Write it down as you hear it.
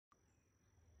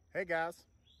Hey guys,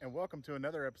 and welcome to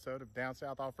another episode of Down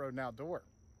South Off-Road and Outdoor.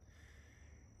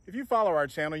 If you follow our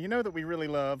channel, you know that we really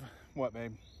love, what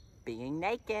babe? Being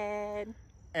naked.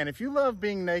 And if you love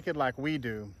being naked like we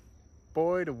do,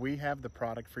 boy do we have the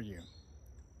product for you.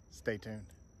 Stay tuned.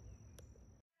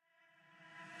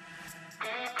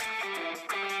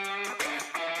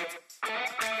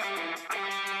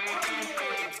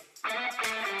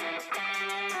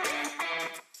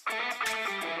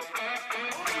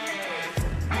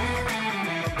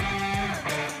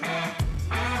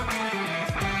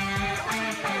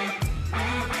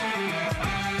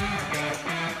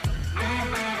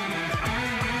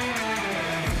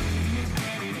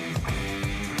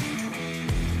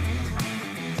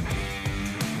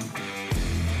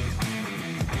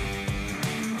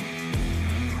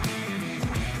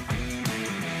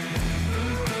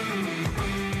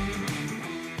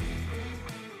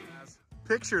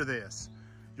 Picture this,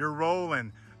 you're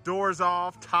rolling, doors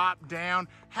off, top down,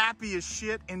 happy as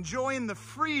shit, enjoying the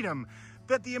freedom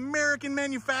that the American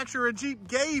manufacturer of Jeep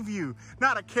gave you,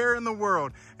 not a care in the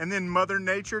world, and then Mother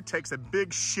Nature takes a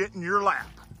big shit in your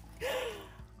lap.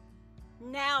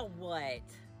 Now what?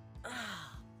 Ugh.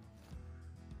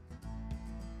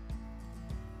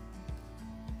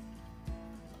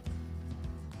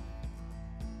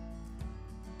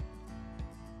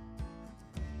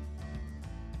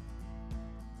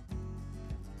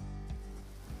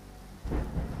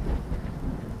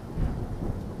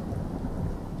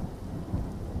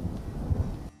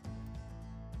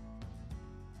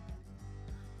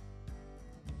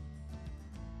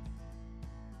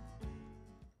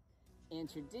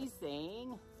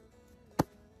 Introducing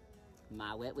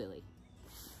My Wet Willie.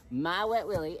 My Wet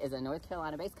Willie is a North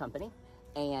Carolina-based company,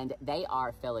 and they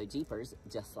are fellow Jeepers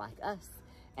just like us.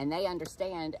 And they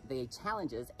understand the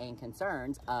challenges and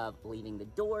concerns of leaving the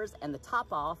doors and the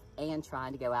top off and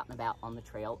trying to go out and about on the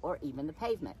trail or even the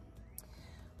pavement.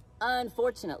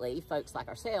 Unfortunately, folks like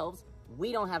ourselves,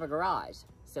 we don't have a garage.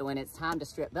 So when it's time to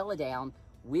strip Bella down,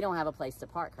 we don't have a place to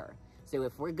park her. So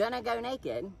if we're gonna go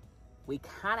naked, we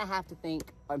kind of have to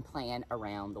think and plan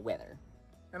around the weather.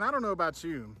 And I don't know about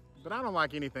you, but I don't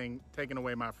like anything taking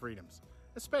away my freedoms,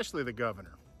 especially the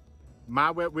governor. My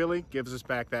Wet Willie gives us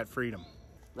back that freedom.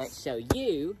 Let's show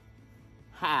you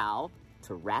how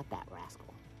to wrap that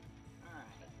rascal. All right,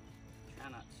 try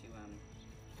not to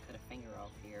cut a finger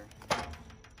off here.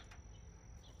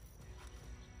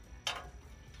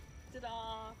 Ta-da!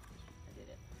 I did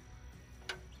it.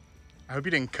 I hope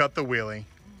you didn't cut the wheelie.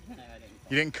 No, I didn't.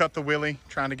 You didn't cut the wheelie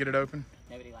trying to get it open?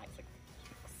 Nobody likes a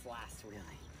sliced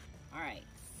wheelie. All right,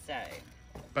 so.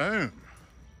 Boom.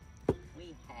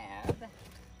 We have.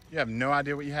 You have no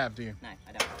idea what you have, do you? No,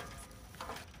 I don't.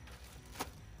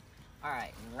 All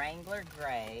right, Wrangler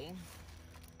gray.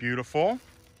 Beautiful.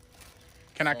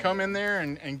 Can I come in there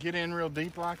and get in real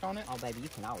deep like on it? Oh, baby, you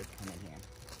can always come in here.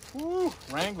 Woo,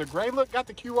 Wrangler gray. Look, got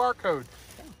the QR code.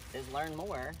 Yeah, it says learn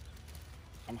more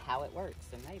and how it works,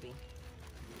 so maybe.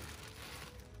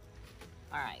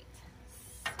 All right,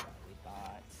 so we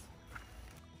bought.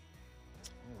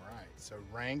 All right, so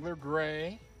Wrangler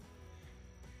gray.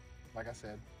 Like I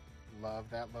said, love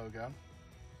that logo.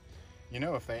 You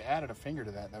know, if they added a finger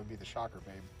to that, that would be the shocker,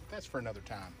 babe. That's for another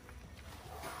time.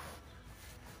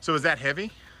 So is that heavy?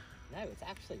 No, it's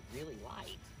actually really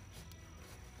light.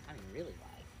 I mean, really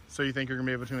light. So you think you're gonna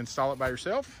be able to install it by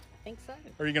yourself? I think so.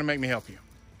 Or are you gonna make me help you?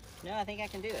 No, I think I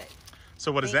can do it.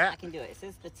 So what is that? I can do it. This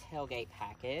is the tailgate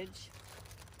package.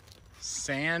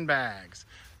 Sandbags.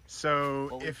 So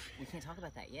Well, if... we can't talk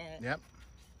about that yet. Yep.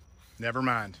 Never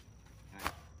mind. All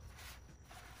right.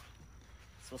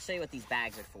 So we'll show you what these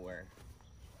bags are for.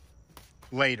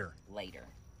 Later. Later.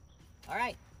 All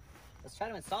right. Let's try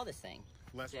to install this thing.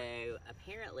 So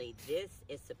apparently this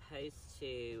is supposed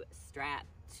to strap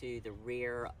to the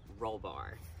rear roll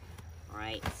bar. All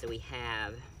right. So we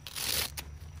have,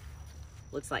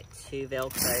 looks like 2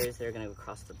 Velcros that are going to go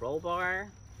across the roll bar.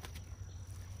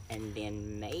 And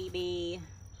then maybe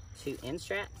 2 end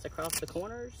straps across the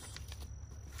corners.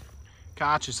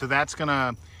 Gotcha. So that's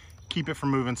gonna keep it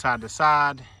from moving side to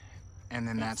side, and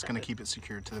then that's gonna keep it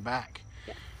secured to the back.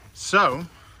 Yeah. So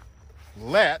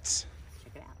let's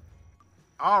check it out.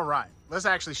 All right, let's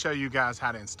actually show you guys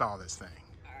how to install this thing.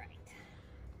 All right.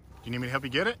 Do you need me to help you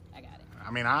get it? I got it.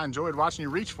 I mean, I enjoyed watching you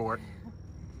reach for it.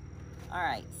 All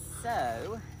right.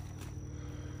 So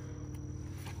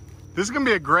this is gonna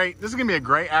be a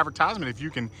great advertisement if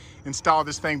you can install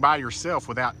this thing by yourself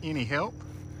without any help.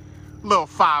 Little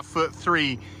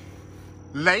 5'3"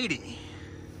 lady.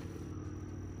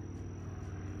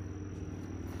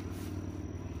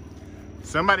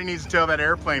 Somebody needs to tell that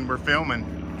airplane we're filming.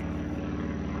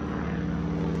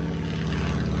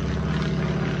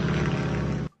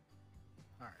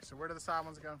 where do the side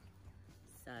ones go?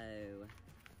 So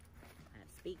I have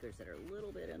speakers that are a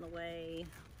little bit in the way,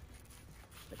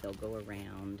 but they'll go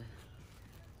around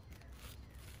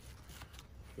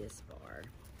this bar.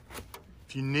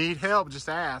 If you need help, just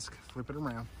ask. Flip it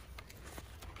around.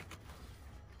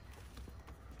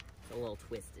 It's a little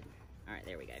twisted. All right,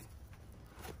 there we go.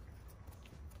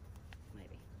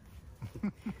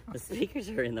 Maybe. The speakers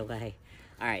are in the way.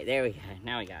 All right, there we go.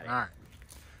 Now we got it. All right.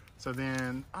 So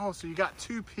then, oh, so you got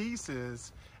two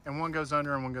pieces, and one goes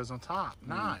under and one goes on top.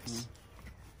 Nice.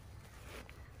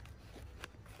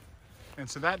 And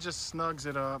so that just snugs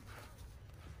it up.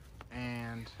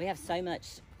 And we have so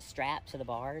much strap to the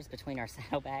bars between our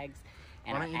saddlebags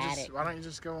and why our don't you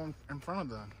just go in front of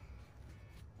the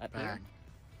up bag? here?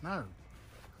 No.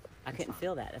 I couldn't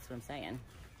feel that. That's what I'm saying.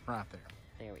 Right there.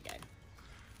 There we go.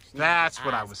 That's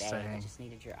what I eyes, was babe. saying. I just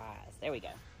needed your eyes. There we go.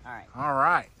 All right. All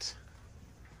right.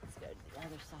 Let's go to the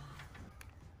other side.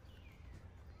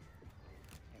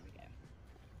 There we go.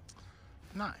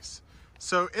 Nice.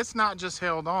 So it's not just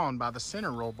held on by the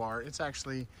center roll bar, it's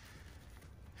actually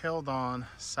held on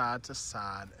side to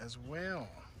side as well,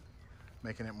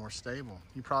 making it more stable.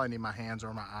 You probably need my hands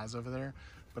or my eyes over there,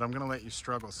 but I'm gonna let you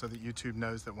struggle so that YouTube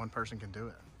knows that one person can do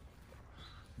it.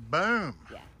 Boom.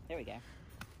 Yeah, there we go.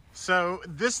 So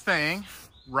this thing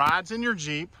rides in your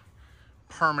Jeep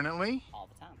permanently. All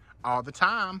the time. All the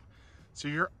time. So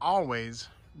you're always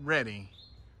ready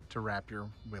to wrap your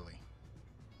willy,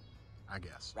 I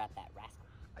guess. Wrap that rascal.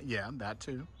 Yeah, that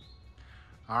too.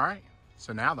 All right,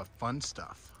 so now the fun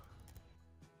stuff.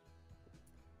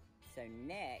 So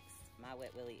next, my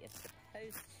Wet Willy is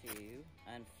supposed to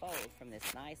unfold from this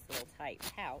nice little tight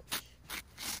pouch.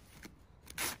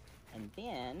 And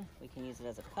then we can use it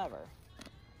as a cover.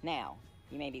 Now,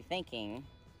 you may be thinking,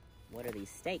 what are these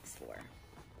stakes for?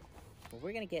 Well,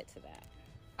 we're gonna get to that.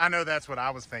 I know that's what I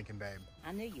was thinking, babe.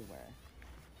 I knew you were.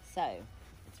 So,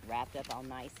 it's wrapped up all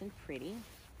nice and pretty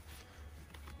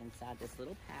inside this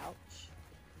little pouch.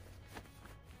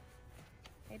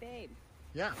 Hey, babe.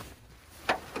 Yeah.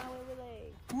 My Wet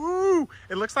Willy. Woo!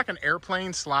 It looks like an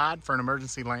airplane slide for an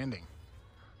emergency landing.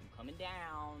 I'm coming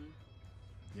down.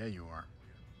 Yeah, you are.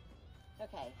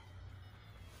 Okay.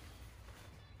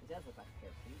 It does look like a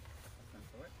parachute of some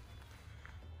sort.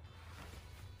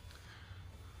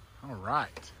 All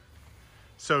right.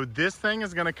 So this thing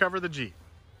is going to cover the Jeep.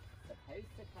 Supposed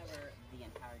to cover the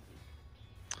entire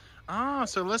Jeep. Ah,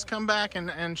 so let's come back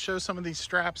and show some of these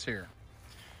straps here.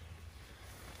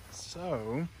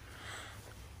 So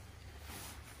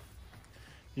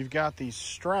you've got these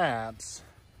straps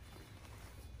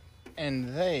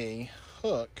and they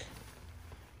hook,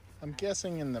 I'm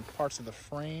guessing, in the parts of the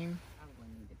frame. Probably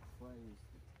need to close.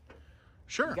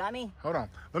 Sure. You got me? Hold on.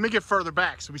 Let me get further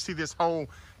back so we see this whole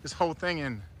thing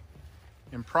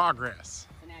in progress.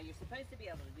 So now you're supposed to be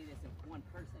able to do this in one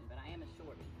person, but I am a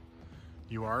shorty.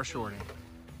 You are a shorty.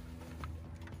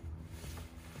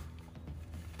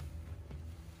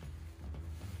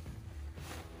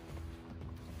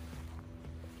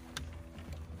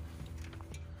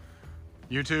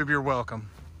 YouTube, you're welcome.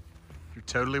 You're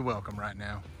totally welcome right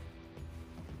now.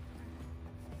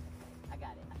 I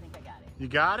got it. I think I got it. You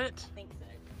got it? I think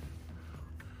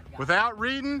so. Without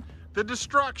reading the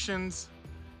instructions,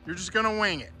 you're just gonna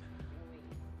wing it.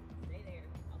 Stay there.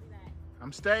 I'll be back.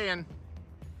 I'm staying.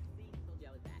 See, told you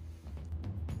I was back.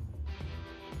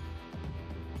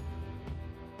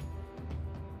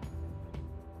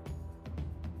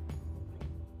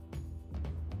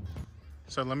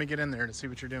 So let me get in there to see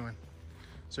what you're doing.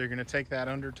 So you're gonna take that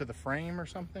under to the frame or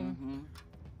something? Mm-hmm.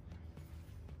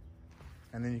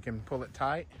 And then you can pull it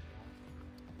tight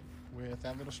with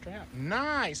that little strap.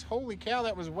 Nice, holy cow,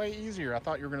 that was way easier. I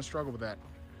thought you were gonna struggle with that.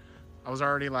 I was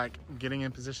already like getting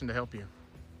in position to help you.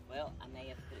 Well, I may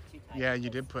have put it too tight. Yeah, you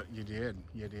because did.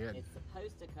 It's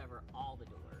supposed to cover all the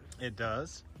doors. It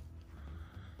does.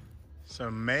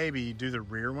 So maybe do the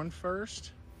rear one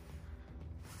first.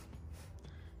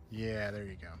 Yeah, there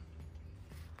you go.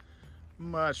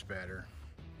 Much better.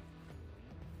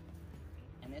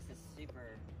 And this is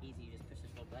super easy. You just push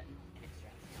this little button and it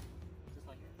straps down. Just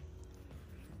like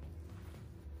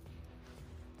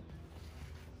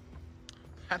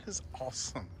that. That is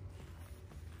awesome.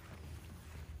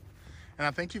 And I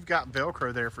think you've got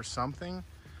Velcro there for something.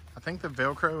 I think the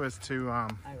Velcro is to, Oh,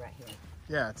 right here.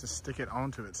 yeah, to stick it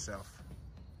onto itself.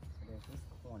 So there's these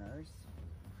corners.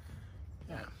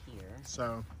 Yeah. Right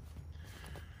here.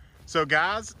 So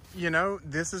guys, you know,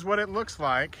 this is what it looks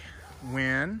like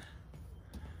when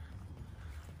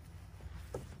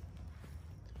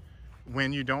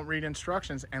you don't read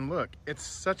instructions. And look, it's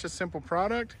such a simple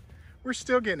product. We're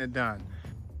still getting it done.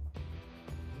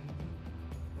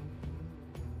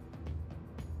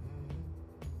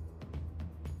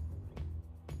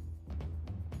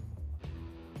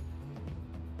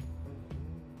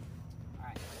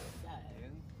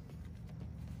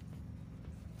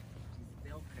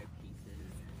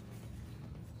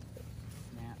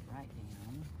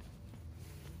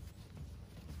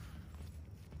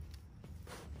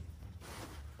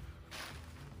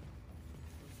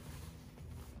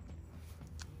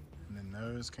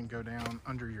 those can go down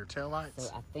under your taillights.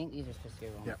 So I think these are supposed to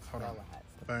go on hold on.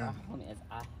 taillights. The Boom. problem is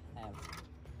I have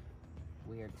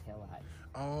weird taillights.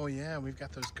 Oh yeah, we've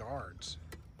got those guards.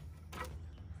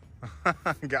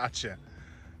 Gotcha.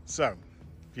 So,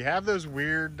 if you have those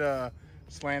weird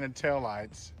slanted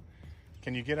taillights,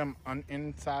 can you get them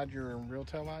inside your real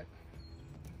taillight?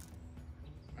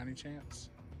 Any chance?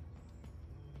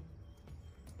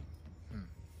 No,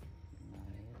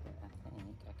 but I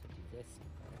think I could do this.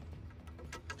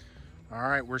 All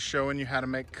right, we're showing you how to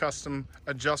make custom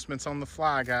adjustments on the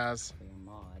fly, guys. For your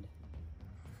mod.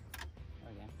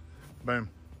 There we go. Boom.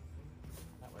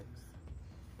 That works.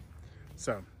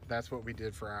 So that's what we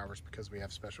did for ours because we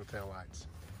have special taillights.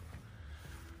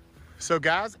 So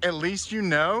guys, at least you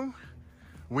know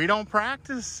we don't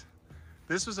practice.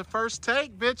 This was a first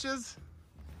take, bitches.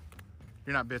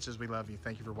 You're not bitches, we love you.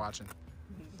 Thank you for watching.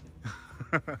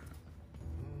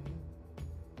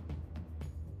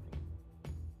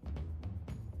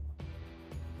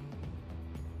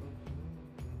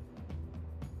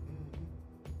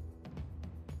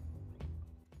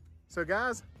 So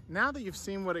guys, now that you've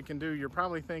seen what it can do, you're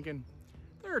probably thinking,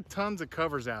 there are tons of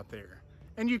covers out there.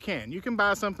 And you can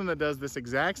buy something that does this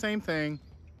exact same thing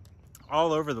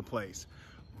all over the place.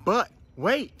 But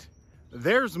wait,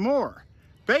 there's more.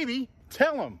 Baby,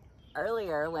 tell them.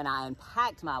 Earlier, when I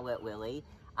unpacked my Wet Willy,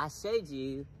 I showed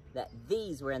you that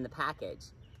these were in the package.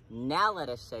 Now let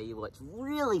us show you what's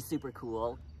really super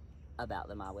cool about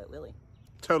the My Wet Willy.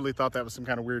 Totally thought that was some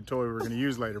kind of weird toy we were gonna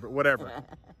use later, but whatever.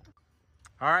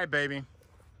 All right, baby.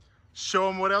 Show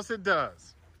them what else it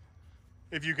does.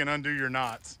 If you can undo your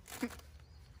knots.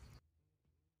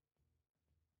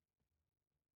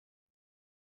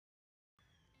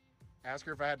 Ask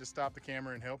her if I had to stop the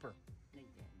camera and help her.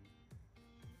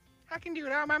 I can do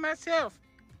it all by myself.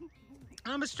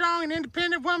 I'm a strong and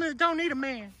independent woman that don't need a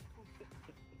man.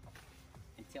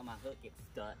 Until my hook gets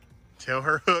stuck. Till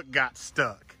her hook got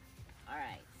stuck. All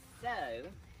right, so.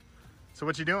 So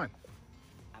what you doing?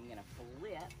 I'm gonna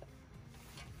flip.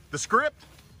 The script?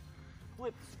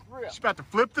 Flip the script. She's about to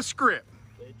flip the script.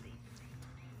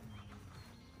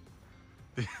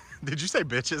 Did you say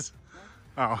bitches?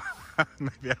 No. Oh,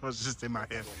 maybe I was just in my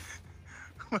head.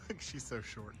 Look, she's so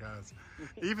short, guys.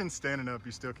 Even standing up,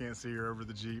 you still can't see her over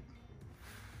the Jeep.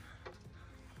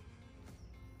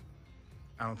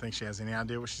 I don't think she has any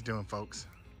idea what she's doing, folks.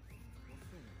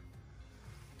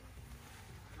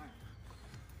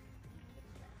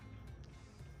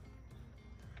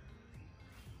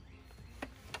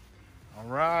 All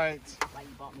right. Why you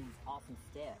bought me these awesome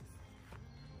steps.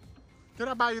 Did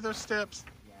I buy you those steps?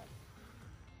 Yes.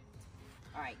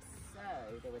 All right, so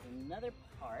there was another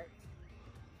part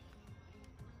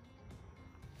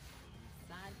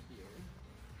inside here.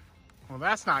 Well,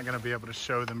 that's not going to be able to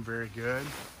show them very good.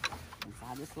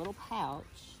 Inside this little pouch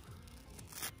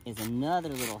is another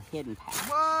little hidden pouch.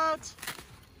 What?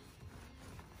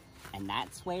 And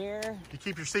that's where You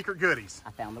keep your secret goodies.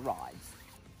 I found the rods.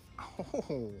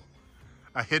 Oh,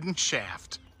 a hidden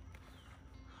shaft.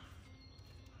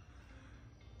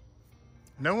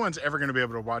 No one's ever going to be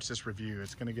able to watch this review.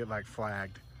 It's going to get like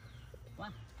flagged. Why?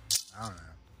 I don't know.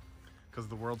 Because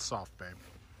the world's soft, babe.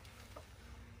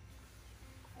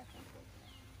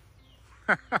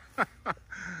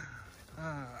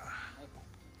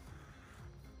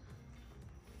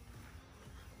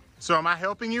 So am I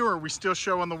helping you, or are we still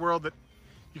showing the world that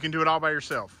you can do it all by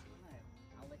yourself? No,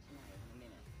 I'll let you know in a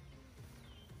minute.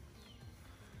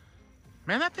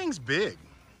 Man, that thing's big.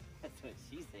 That's what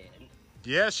she said.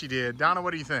 Yeah, she did. Donna, what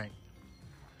do you think?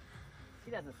 She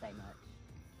doesn't say much.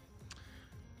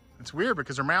 It's weird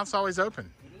because her mouth's always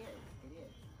open. It is. It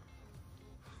is.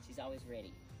 She's always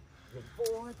ready.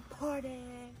 For the party.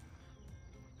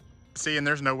 See, and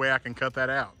there's no way I can cut that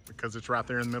out because it's right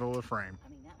there in the middle of the frame. I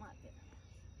mean, that might fit.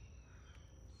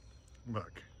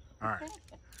 Look. All right.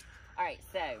 All right,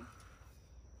 so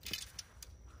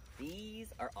these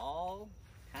are all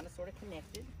kind of sort of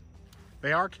connected.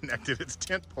 They are connected. It's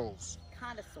tent poles.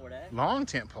 Kind of sort of. Long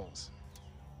tent poles.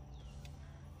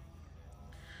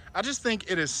 I just think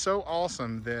it is so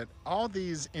awesome that all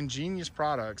these ingenious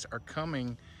products are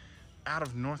coming out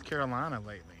of North Carolina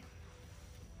lately.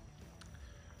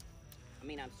 I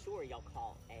mean, I'm sure y'all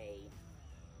caught a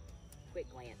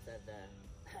quick glance of the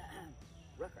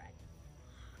ruck rack.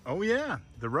 Oh yeah,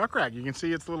 the ruck rack. You can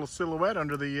see its little silhouette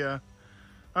under the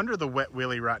Wet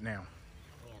Willy right now.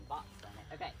 And box on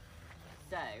it. Okay,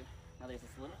 so now there's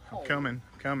this little hole. Coming.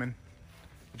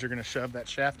 But you're gonna shove that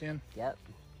shaft in? Yep,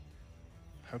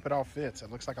 Hope it all fits.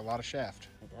 It looks like a lot of shaft.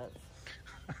 it does.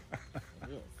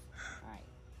 It is. All right.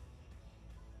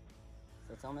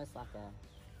 So it's almost like a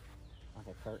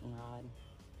curtain rod.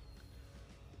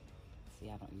 See,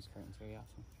 I don't use curtains very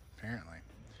often. Apparently.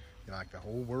 You like the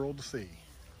whole world to see.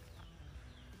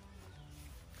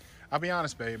 I'll be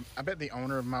honest, babe. I bet the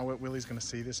owner of My Wet Willie's going to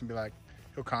see this and be like,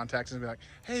 he'll contact us and be like,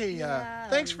 hey,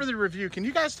 thanks for the review. Can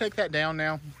you guys take that down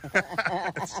now?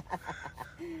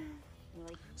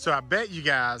 So I bet you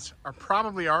guys are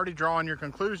probably already drawing your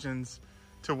conclusions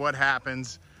to what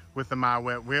happens with the My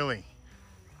Wet Willie.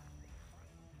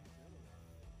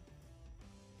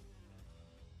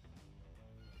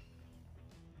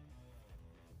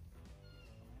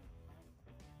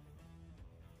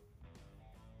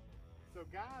 So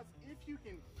guys, if you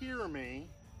can hear me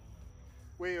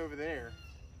way over there,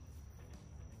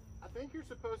 I think you're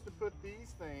supposed to put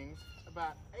these things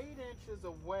about 8 inches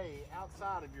away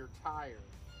outside of your tire.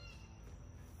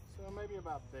 So maybe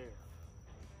about there.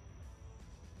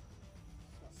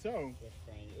 So this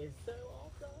thing is so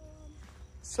awesome.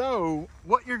 So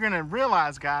what you're gonna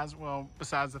realize, guys, well,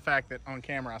 besides the fact that on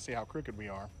camera I see how crooked we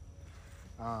are,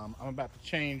 I'm about to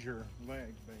change your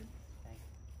legs, babe. Okay.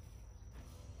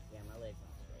 Yeah, my leg's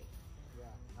not straight. Yeah,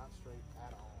 not straight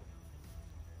at all.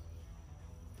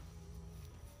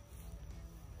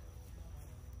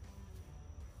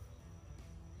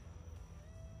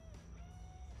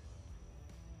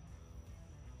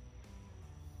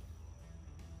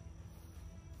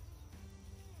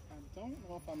 I don't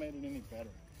know if I made it any better.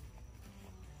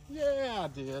 Yeah, I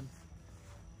did.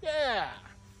 Yeah.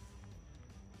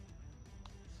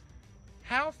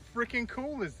 How freaking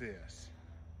cool is this?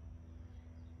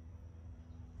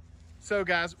 So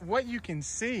guys, what you can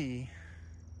see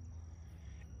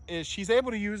is she's able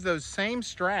to use those same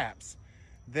straps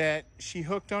that she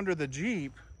hooked under the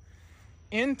Jeep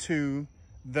into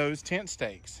those tent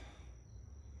stakes.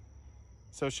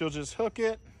 So she'll just hook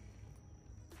it,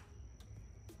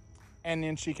 and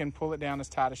then she can pull it down as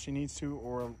tight as she needs to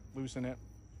or loosen it.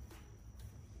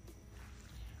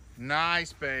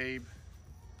 Nice, babe.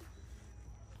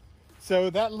 So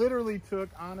that literally took,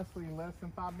 honestly, less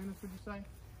than 5 minutes, would you say?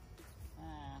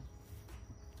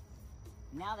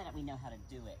 Now that we know how to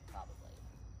do it, probably.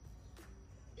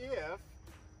 If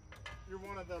you're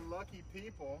one of the lucky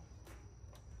people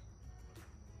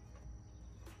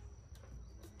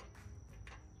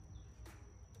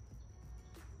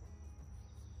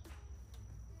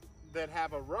that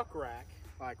have a ruck rack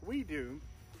like we do,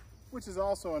 which is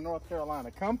also a North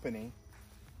Carolina company,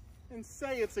 and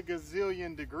say it's a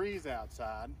gazillion degrees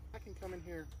outside, I can come in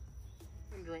here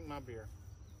and drink my beer.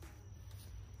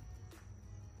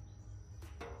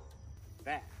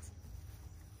 That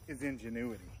is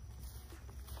ingenuity.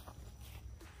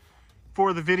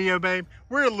 For the video, babe,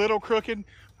 we're a little crooked,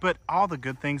 but all the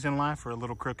good things in life are a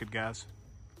little crooked, guys.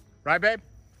 Right, babe?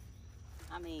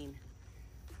 I mean,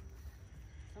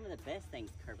 some of the best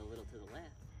things curve a little to the left.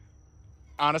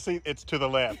 Honestly, it's to the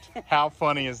left. How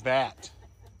funny is that?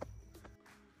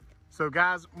 So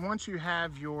guys, once you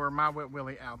have your My Wet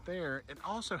Willie out there, it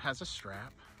also has a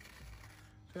strap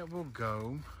that will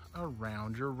go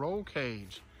around your roll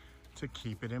cage to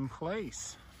keep it in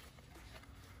place.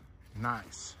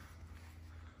 Nice.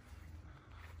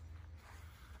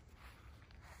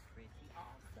 Pretty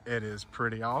awesome. It is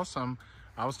pretty awesome.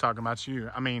 I was talking about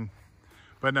you. I mean,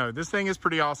 but no, this thing is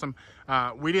pretty awesome.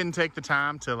 We didn't take the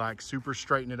time to like super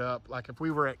straighten it up. Like if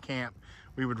we were at camp,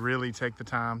 we would really take the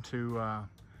time to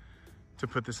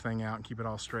put this thing out and keep it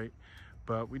all straight.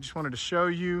 But we just wanted to show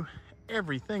you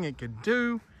everything it could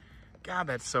do. God,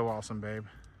 that's so awesome, babe.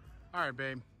 All right,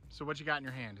 babe. So what you got in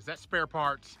your hand? Is that spare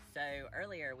parts? So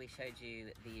earlier we showed you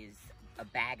a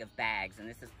bag of bags, and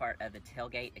this is part of the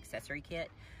tailgate accessory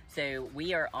kit. So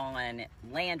we are on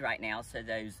land right now, so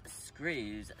those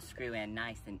screws screw in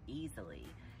nice and easily.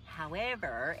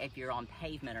 However, if you're on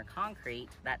pavement or concrete,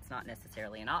 that's not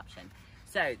necessarily an option.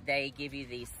 So they give you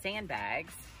these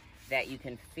sandbags that you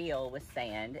can fill with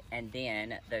sand, and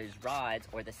then those rods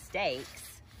or the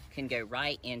stakes can go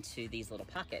right into these little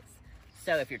pockets.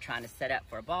 So if you're trying to set up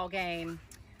for a ball game,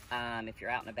 if you're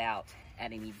out and about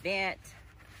at an event,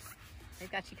 they've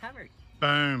got you covered.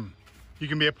 Boom. You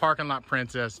can be a parking lot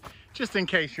princess, just in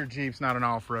case your Jeep's not an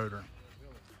off-roader.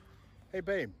 Hey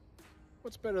babe,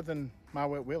 what's better than My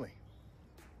Wet Willie?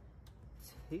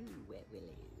 2 Wet Willies.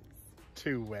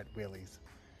 2 Wet Willies.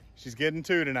 She's getting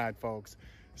 2 tonight, folks.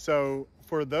 So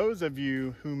for those of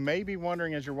you who may be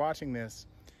wondering as you're watching this,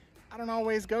 I don't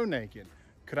always go naked.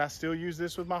 Could I still use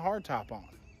this with my hardtop on?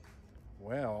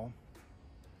 Well,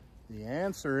 the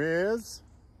answer is,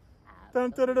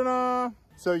 dun, dun, dun, dun, dun.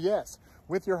 So yes,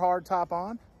 with your hardtop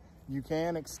on, you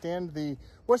can extend the,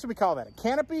 what should we call that, a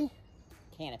canopy?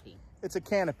 Canopy. It's a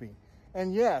canopy.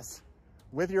 And yes,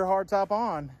 with your hardtop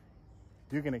on,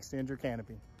 you can extend your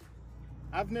canopy.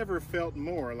 I've never felt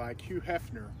more like Hugh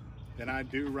Hefner than I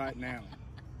do right now.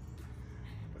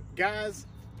 But guys,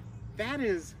 that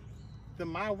is the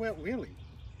My Wet Willie.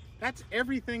 That's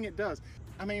everything it does.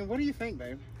 I mean, what do you think,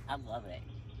 babe? I love it.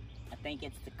 I think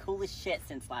it's the coolest shit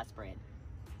since sliced bread.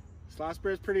 Sliced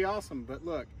bread's pretty awesome, but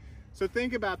look, so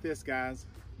think about this, guys.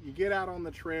 You get out on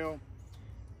the trail.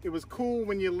 It was cool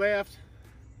when you left.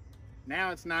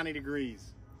 Now it's 90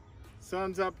 degrees.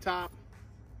 Sun's up top.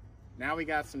 Now we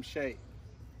got some shade.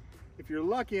 If you're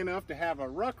lucky enough to have a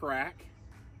ruck rack,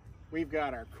 we've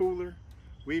got our cooler.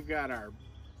 We've got our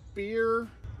beer.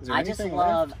 Is there anything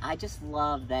left? I just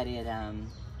love that it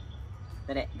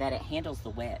handles the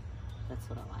wet. That's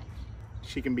what I like.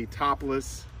 She can be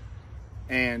topless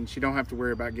and she don't have to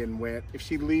worry about getting wet if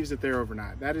she leaves it there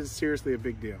overnight. That is seriously a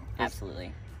big deal.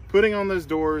 Absolutely. Putting on those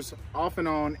doors off and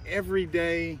on every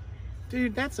day,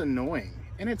 dude, that's annoying.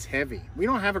 And it's heavy. We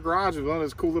don't have a garage with one of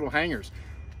those cool little hangers.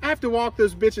 I have to walk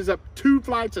those bitches up 2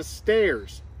 flights of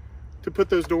stairs to put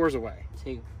those doors away.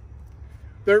 2.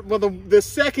 Well, the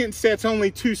second set's only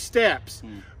 2 steps,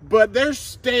 but there's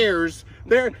stairs.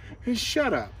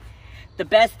 Shut up. The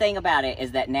best thing about it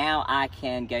is that now I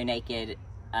can go naked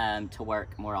to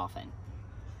work more often,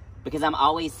 because I'm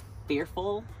always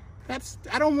fearful.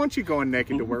 I don't want you going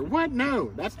naked to work. What?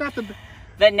 No, that's not the.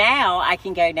 But now I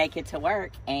can go naked to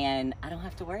work and I don't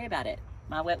have to worry about it.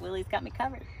 My Wet Willie's got me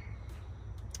covered.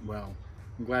 Well,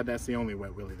 I'm glad that's the only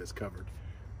Wet Willie that's covered.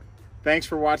 Thanks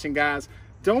for watching, guys.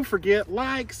 Don't forget,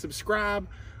 like, subscribe,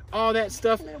 all that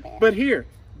stuff. But here,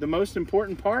 the most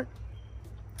important part,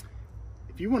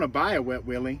 if you want to buy a Wet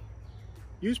Willie,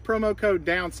 use promo code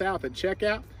Down South at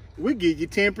checkout. We'll give you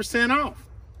 10% off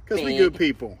because we good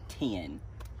people. 10.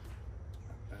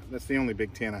 That's the only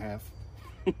big 10 I have.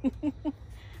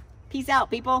 Peace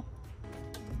out, people.